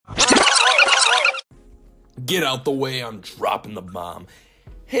Get out the way, I'm dropping the bomb.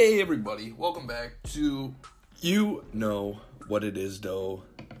 Hey everybody, welcome back to You Know What It Is, though.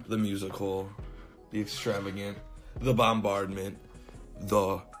 The musical, the extravagant, the bombardment,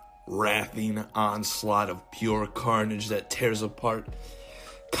 the wrathing onslaught of pure carnage that tears apart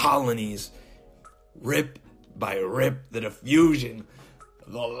colonies, rip by rip, the diffusion,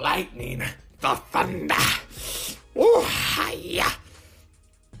 the lightning, the thunder. Ooh, hi-ya.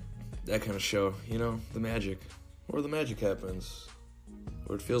 That kind of show, you know, the magic. Where the magic happens.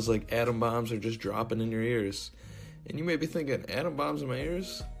 Where it feels like atom bombs are just dropping in your ears. And you may be thinking, atom bombs in my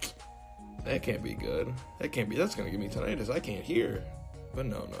ears? That can't be good. That's going to give me tinnitus. I can't hear. But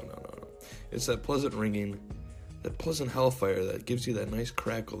no. It's that pleasant ringing, that pleasant hellfire that gives you that nice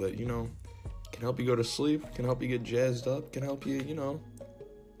crackle that, you know, can help you go to sleep, can help you get jazzed up, can help you, you know,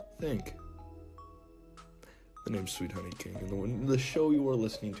 think. The name's Sweet Honey King, and the show you are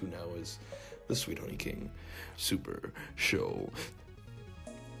listening to now is the Sweet Honey King Super Show.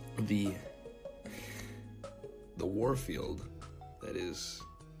 The warfield that is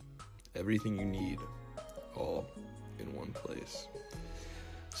everything you need, all in one place.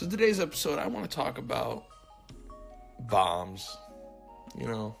 So today's episode, I want to talk about bombs. You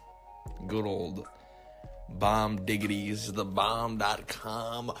know, good old bomb diggities, the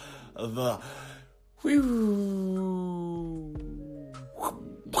bomb.com,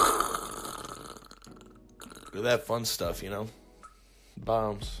 that fun stuff, you know?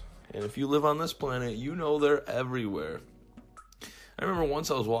 Bombs. And if you live on this planet, you know they're everywhere. I remember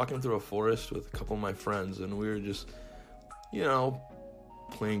once I was walking through a forest with a couple of my friends, and we were just, you know,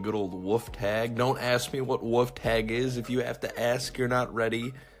 playing good old wolf tag. Don't ask me what wolf tag is. If you have to ask, you're not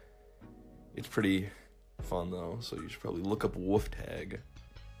ready. It's pretty fun, though, so you should probably look up wolf tag.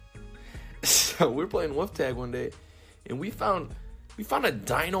 So we're playing wolf tag one day, and we found a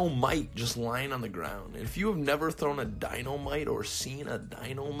dynamite just lying on the ground. And if you have never thrown a dynamite or seen a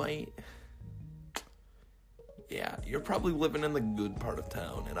dynamite, yeah, you're probably living in the good part of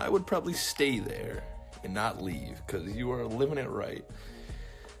town. And I would probably stay there and not leave, because you are living it right.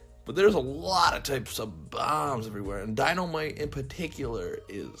 But there's a lot of types of bombs everywhere, and dynamite in particular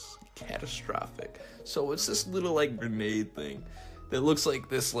is catastrophic. So it's this little, like, grenade thing that looks like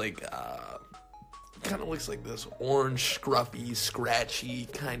this, like, kind of looks like this orange, scruffy, scratchy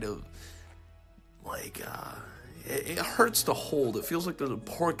kind of, like, it hurts to hold. It feels like there's a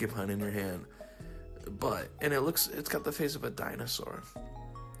porcupine in your hand. And it's got the face of a dinosaur.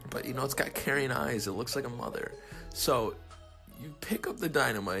 But, you know, it's got carrying eyes. It looks like a mother. So, you pick up the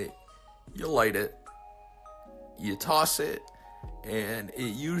dynamite, you light it, you toss it, and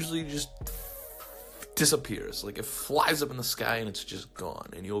it usually just disappears. Like, it flies up in the sky and it's just gone.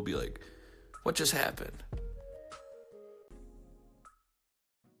 And you'll be like, what just happened?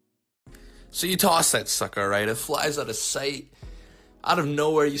 So you toss that sucker, right? It flies out of sight, out of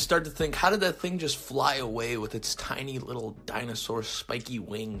nowhere. You start to think, how did that thing just fly away with its tiny little dinosaur spiky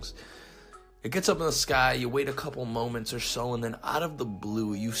wings? It gets up in the sky, you wait a couple moments or so, and then out of the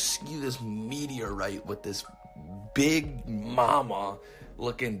blue, you see this meteorite with this big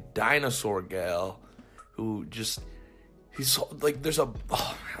mama-looking dinosaur gal who just... He's like, I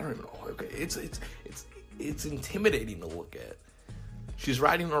don't even know. Okay, it's intimidating to look at. She's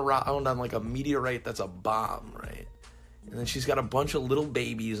riding around on like a meteorite that's a bomb, right? And then she's got a bunch of little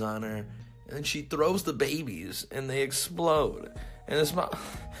babies on her, and then she throws the babies, and they explode.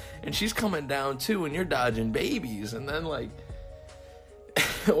 And she's coming down too, and you're dodging babies, and then like,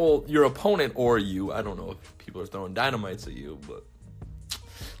 well, your opponent or you, I don't know if people are throwing dynamites at you, but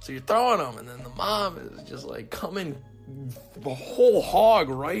so you're throwing them, and then the mom is just like coming the whole hog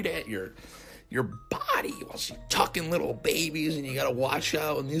right at your body while she's tucking little babies, and you gotta watch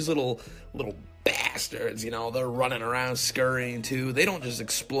out. And these little bastards, you know, they're running around scurrying too. They don't just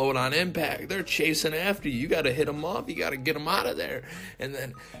explode on impact. They're chasing after you. You gotta hit them off. You gotta get them out of there. And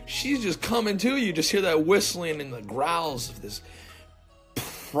then she's just coming to you. Just hear that whistling and the growls of this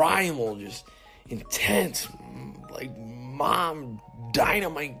primal, just intense, like mom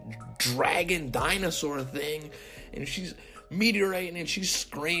dynamite dragon dinosaur thing. And she's meteorite, and she's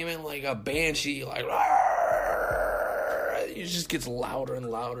screaming like a banshee, like, it just gets louder and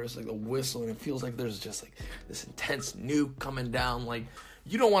louder. It's like a whistle, and it feels like there's just like this intense nuke coming down. Like,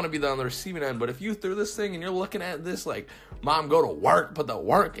 you don't want to be on the receiving end, but if you threw this thing and you're looking at this, like, mom, go to work, put the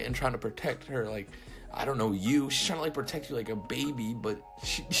work in, trying to protect her, like, I don't know you. She's trying to like protect you like a baby, but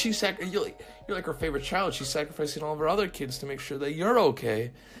you're like her favorite child. She's sacrificing all of her other kids to make sure that you're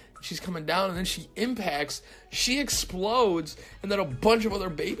okay. She's coming down, and then she impacts, she explodes, and then a bunch of other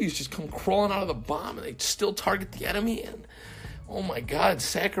babies just come crawling out of the bomb, and they still target the enemy, and Oh my God,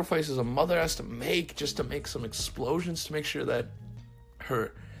 sacrifices a mother has to make just to make some explosions to make sure that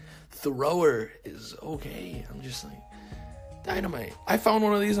her thrower is okay. I'm just like, Dynamite. I found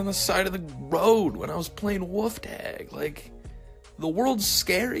one of these on the side of the road when I was playing wolf tag. Like, the world's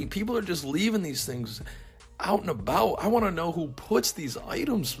scary. People are just leaving these things out and about. I want to know who puts these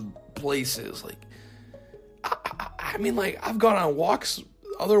items places. Like, I mean, like, I've gone on walks,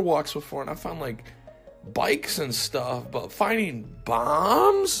 other walks before, and I found, like, bikes and stuff, but finding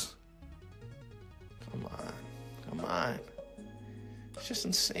bombs? Come on. It's just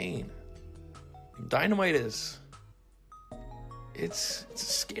insane. Dynamite is... It's a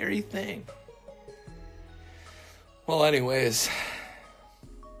scary thing. Well, anyways,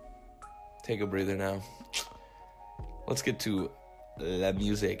 take a breather now. Let's get to la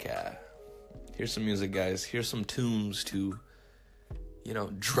musica. Here's some music, guys. Here's some tunes to,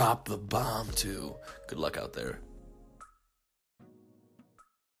 drop the bomb to. Good luck out there.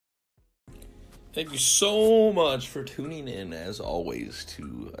 Thank you so much for tuning in, as always,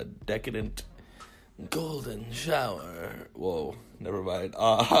 to a decadent golden shower. Whoa, never mind.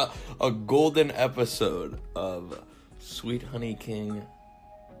 A golden episode of Sweet Honey King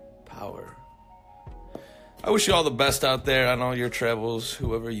Power. I wish you all the best out there on all your travels,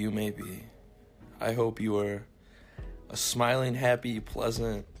 whoever you may be. I hope you are a smiling, happy,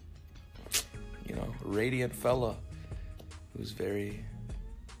 pleasant, radiant fella who's very,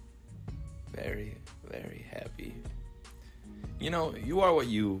 very, very happy. You are what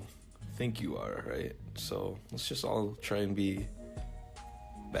you think you are, right? So let's just all try and be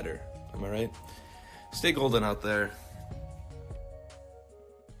better. Am I right? Stay golden out there.